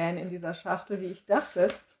viel zu nähen in dieser Schachtel, wie ich dachte.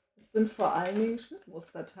 Es sind vor allen Dingen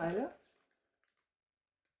Schnittmusterteile.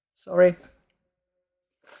 Sorry.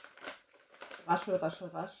 Raschel, raschel,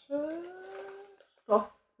 raschel.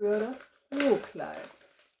 Stoff für das Klo-Kleid.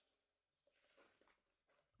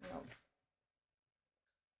 Ja.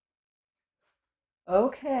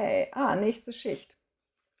 Okay, nächste Schicht.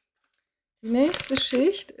 Die nächste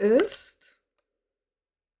Schicht ist,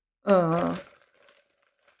 äh,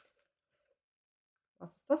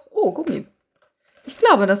 was ist das? Oh, Gummi. Ich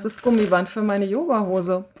glaube, das ist Gummiband für meine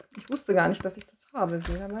Yogahose. Ich wusste gar nicht, dass ich das habe.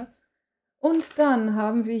 Seht ihr mal. Und dann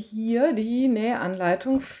haben wir hier die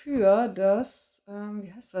Nähanleitung für das,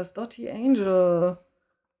 wie heißt das? Dottie Angel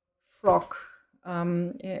Frock.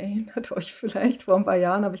 Ihr erinnert euch vielleicht, vor ein paar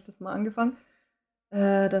Jahren habe ich das mal angefangen.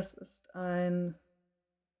 Das ist ein,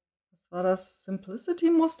 was war das?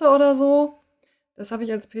 Simplicity-Muster oder so. Das habe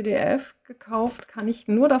ich als PDF gekauft, kann ich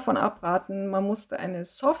nur davon abraten. Man musste eine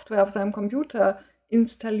Software auf seinem Computer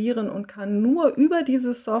installieren und kann nur über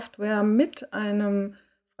diese Software mit einem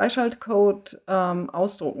Freischaltcode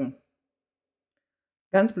ausdrucken.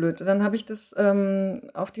 Ganz blöd. Dann habe ich das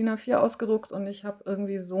auf DIN A4 ausgedruckt und ich habe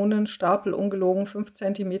irgendwie so einen Stapel ungelogen 5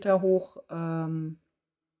 Zentimeter hoch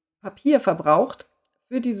Papier verbraucht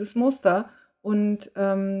für dieses Muster. Und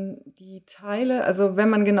die Teile, also wenn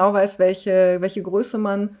man genau weiß, welche Größe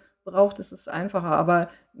man braucht, ist es einfacher. Aber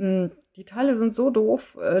die Teile sind so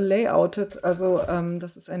doof layoutet, also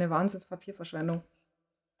das ist eine Wahnsinnspapierverschwendung.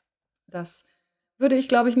 Das würde ich,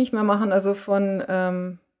 glaube ich, nicht mehr machen. Also ich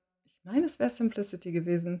meine, es wäre Simplicity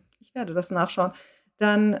gewesen. Ich werde das nachschauen.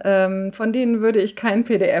 Dann von denen würde ich kein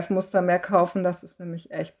PDF-Muster mehr kaufen. Das ist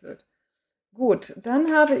nämlich echt blöd. Gut,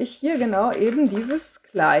 dann habe ich hier genau eben dieses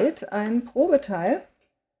Kleid, ein Probeteil.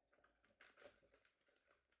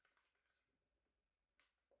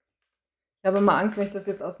 Ich habe immer Angst, wenn ich das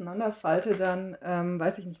jetzt auseinanderfalte, dann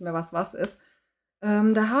weiß ich nicht mehr, was ist.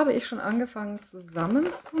 Da habe ich schon angefangen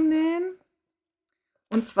zusammenzunähen.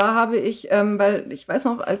 Und zwar habe ich, weil ich weiß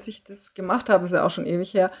noch, als ich das gemacht habe, ist ja auch schon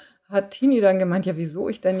ewig her, hat Tini dann gemeint, ja, wieso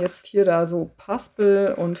ich denn jetzt hier da so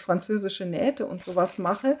Paspel und französische Nähte und sowas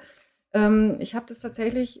mache. Ich habe das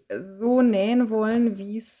tatsächlich so nähen wollen,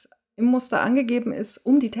 wie es im Muster angegeben ist,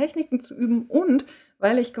 um die Techniken zu üben und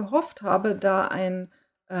weil ich gehofft habe, da ein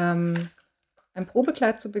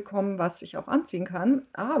Probekleid zu bekommen, was ich auch anziehen kann.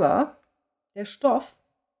 Aber der Stoff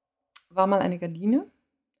war mal eine Gardine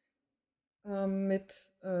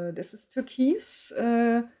das ist Türkis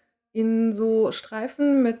in so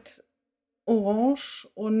Streifen mit Orange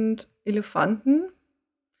und Elefanten.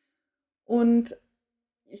 Und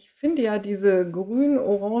ich finde ja diese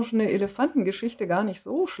grün-orangene Elefantengeschichte gar nicht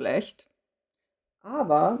so schlecht.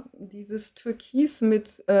 Aber dieses Türkis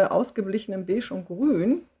mit ausgeblichenem Beige und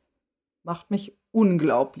Grün macht mich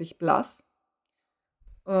unglaublich blass.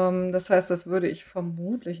 Das heißt, das würde ich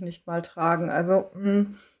vermutlich nicht mal tragen. Also,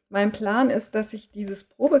 mein Plan ist, dass ich dieses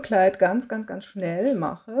Probekleid ganz, ganz, ganz schnell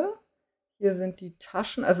mache. Hier sind die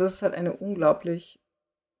Taschen, also es ist halt eine unglaublich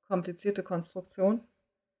komplizierte Konstruktion.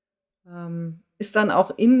 Ist dann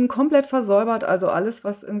auch innen komplett versäubert, also alles,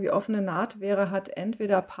 was irgendwie offene Naht wäre, hat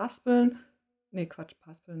entweder Paspeln, nee, Quatsch,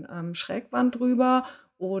 Paspeln, Schrägband drüber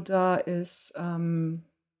oder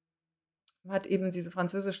hat eben diese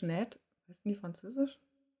französischen heißen die französisch?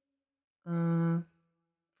 Äh,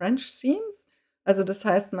 French Seams. Also das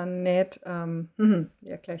heißt, man näht, wie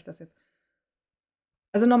erkläre ich das jetzt?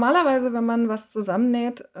 Also, normalerweise, wenn man was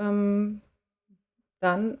zusammennäht, dann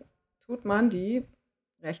tut man die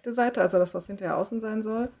rechte Seite, also das, was hinterher außen sein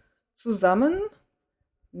soll, zusammen,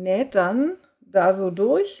 näht dann da so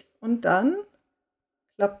durch und dann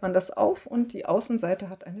klappt man das auf und die Außenseite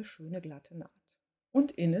hat eine schöne glatte Naht.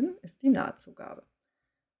 Und innen ist die Nahtzugabe.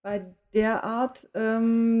 Bei der Art,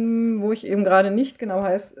 wo ich eben gerade nicht genau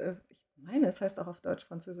weiß, ich meine, es heißt auch auf Deutsch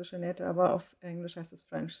französische Nähte, aber auf Englisch heißt es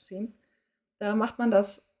French Seams, da macht man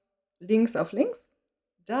das links auf links,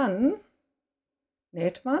 dann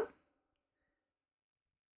näht man,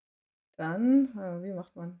 dann, wie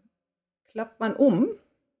macht man? Klappt man um,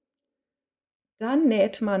 dann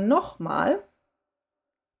näht man nochmal,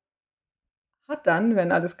 hat dann,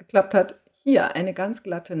 wenn alles geklappt hat, hier eine ganz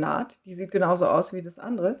glatte Naht, die sieht genauso aus wie das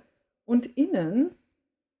andere. Und innen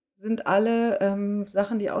sind alle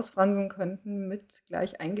Sachen, die ausfransen könnten, mit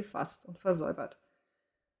gleich eingefasst und versäubert.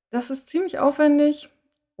 Das ist ziemlich aufwendig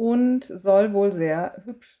und soll wohl sehr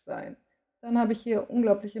hübsch sein. Dann habe ich hier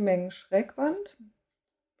unglaubliche Mengen Schrägband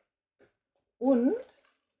und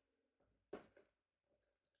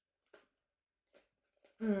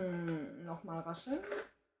nochmal rascheln.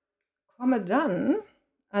 Komme dann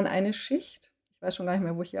an eine Schicht, ich weiß schon gar nicht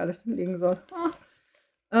mehr, wo ich hier alles hinlegen soll,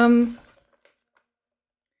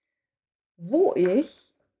 wo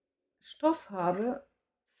ich Stoff habe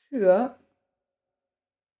für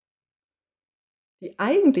die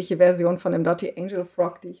eigentliche Version von dem Dottie Angel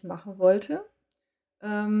Frog, die ich machen wollte.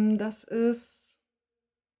 Das ist,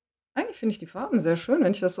 eigentlich finde ich die Farben sehr schön,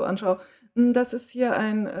 wenn ich das so anschaue. Das ist hier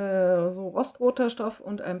ein so rostroter Stoff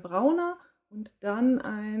und ein brauner und dann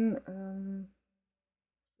ein,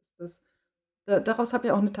 was ist das? Daraus habe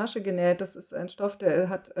ich auch eine Tasche genäht. Das ist ein Stoff, der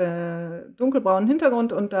hat dunkelbraunen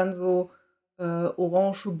Hintergrund und dann so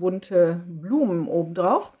orange-bunte Blumen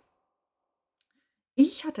obendrauf.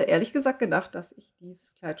 Ich hatte ehrlich gesagt gedacht, dass ich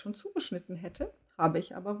dieses Kleid schon zugeschnitten hätte, habe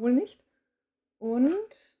ich aber wohl nicht. Und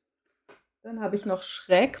dann habe ich noch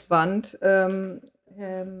Schrägband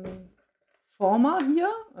Former hier,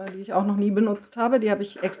 die ich auch noch nie benutzt habe. Die habe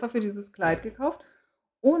ich extra für dieses Kleid gekauft.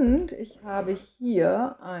 Und ich habe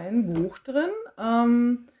hier ein Buch drin,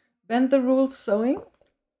 Bend the Rules Sewing.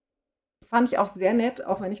 Fand ich auch sehr nett,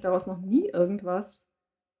 auch wenn ich daraus noch nie irgendwas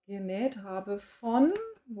genäht habe von,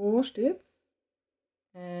 wo steht's?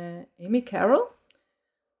 Amy Carroll.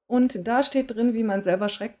 Und da steht drin, wie man selber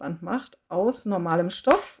Schrägband macht aus normalem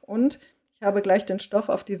Stoff. Und ich habe gleich den Stoff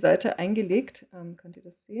auf die Seite eingelegt. Könnt ihr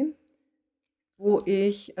das sehen? Wo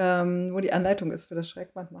die Anleitung ist für das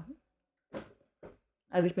Schrägband machen.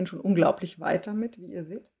 Also ich bin schon unglaublich weit damit, wie ihr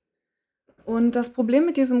seht. Und das Problem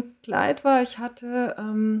mit diesem Kleid war, ich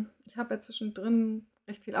habe ja zwischendrin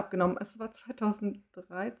recht viel abgenommen. Es war 14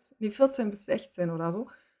 bis 16 oder so.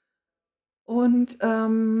 Und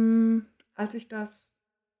als ich das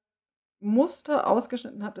Muster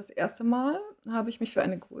ausgeschnitten habe das erste Mal, habe ich mich für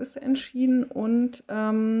eine Größe entschieden und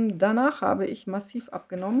danach habe ich massiv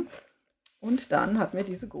abgenommen und dann hat mir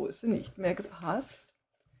diese Größe nicht mehr gepasst.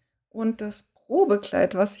 Und das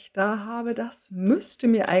Probekleid, was ich da habe, das müsste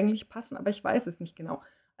mir eigentlich passen, aber ich weiß es nicht genau.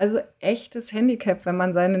 Also echtes Handicap, wenn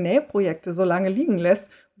man seine Nähprojekte so lange liegen lässt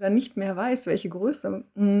oder nicht mehr weiß, welche Größe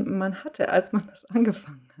man hatte, als man das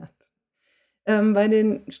angefangen hat. Bei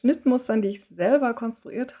den Schnittmustern, die ich selber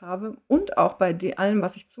konstruiert habe und auch bei allem,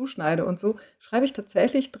 was ich zuschneide und so, schreibe ich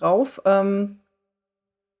tatsächlich drauf, schauen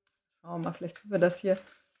wir mal, vielleicht tun wir das hier,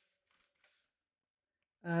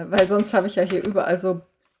 weil sonst habe ich ja hier überall so,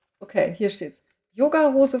 okay, hier steht's.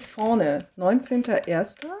 Yogahose vorne,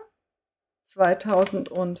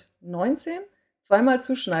 19.01.2019, zweimal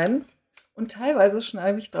zuschneiden und teilweise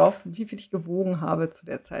schreibe ich drauf, wie viel ich gewogen habe zu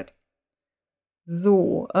der Zeit.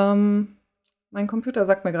 So, mein Computer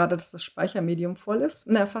sagt mir gerade, dass das Speichermedium voll ist.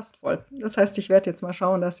 Na, fast voll. Das heißt, ich werde jetzt mal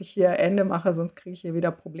schauen, dass ich hier Ende mache, sonst kriege ich hier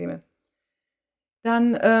wieder Probleme.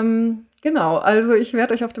 Dann, genau, also ich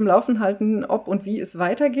werde euch auf dem Laufen halten, ob und wie es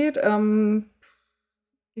weitergeht.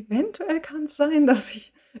 Eventuell kann es sein, dass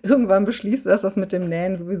ich irgendwann beschließe, dass das mit dem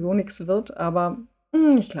Nähen sowieso nichts wird, aber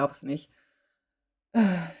ich glaube es nicht.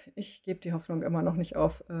 Ich gebe die Hoffnung immer noch nicht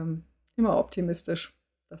auf. Immer optimistisch,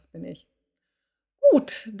 das bin ich.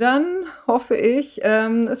 Gut, dann hoffe ich,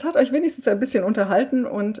 es hat euch wenigstens ein bisschen unterhalten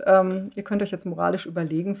und ihr könnt euch jetzt moralisch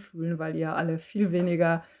überlegen fühlen, weil ihr alle viel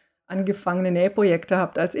weniger angefangene Nähprojekte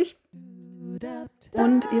habt als ich.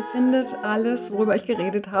 Und ihr findet alles, worüber ich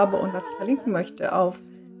geredet habe und was ich verlinken möchte, auf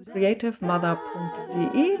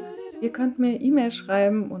creativemother.de. Ihr könnt mir E-Mail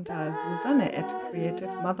schreiben unter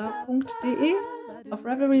susanne@creativemother.de. Auf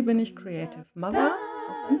Ravelry bin ich Creative Mother,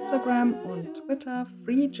 auf Instagram und Twitter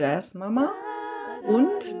FreeJazzMama.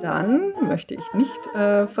 Und dann möchte ich nicht,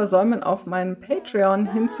 versäumen, auf meinen Patreon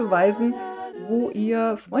hinzuweisen, wo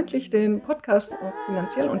ihr freundlich den Podcast auch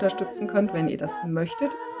finanziell unterstützen könnt, wenn ihr das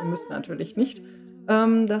möchtet. Ihr müsst natürlich nicht.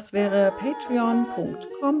 Das wäre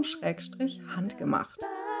patreon.com/handgemacht.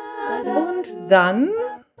 Und dann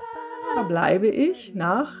verbleibe ich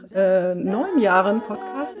nach, 9 Jahren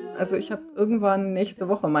Podcast, also, ich habe irgendwann nächste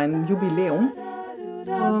Woche mein Jubiläum,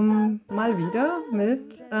 mal wieder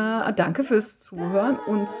mit, danke fürs Zuhören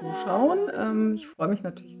und Zuschauen. Ich freue mich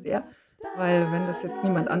natürlich sehr, weil wenn das jetzt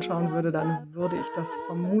niemand anschauen würde, dann würde ich das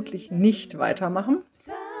vermutlich nicht weitermachen.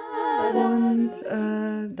 Und,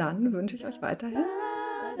 dann wünsche ich euch weiterhin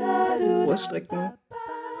frohes Stricken.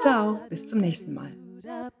 Ciao, bis zum nächsten Mal.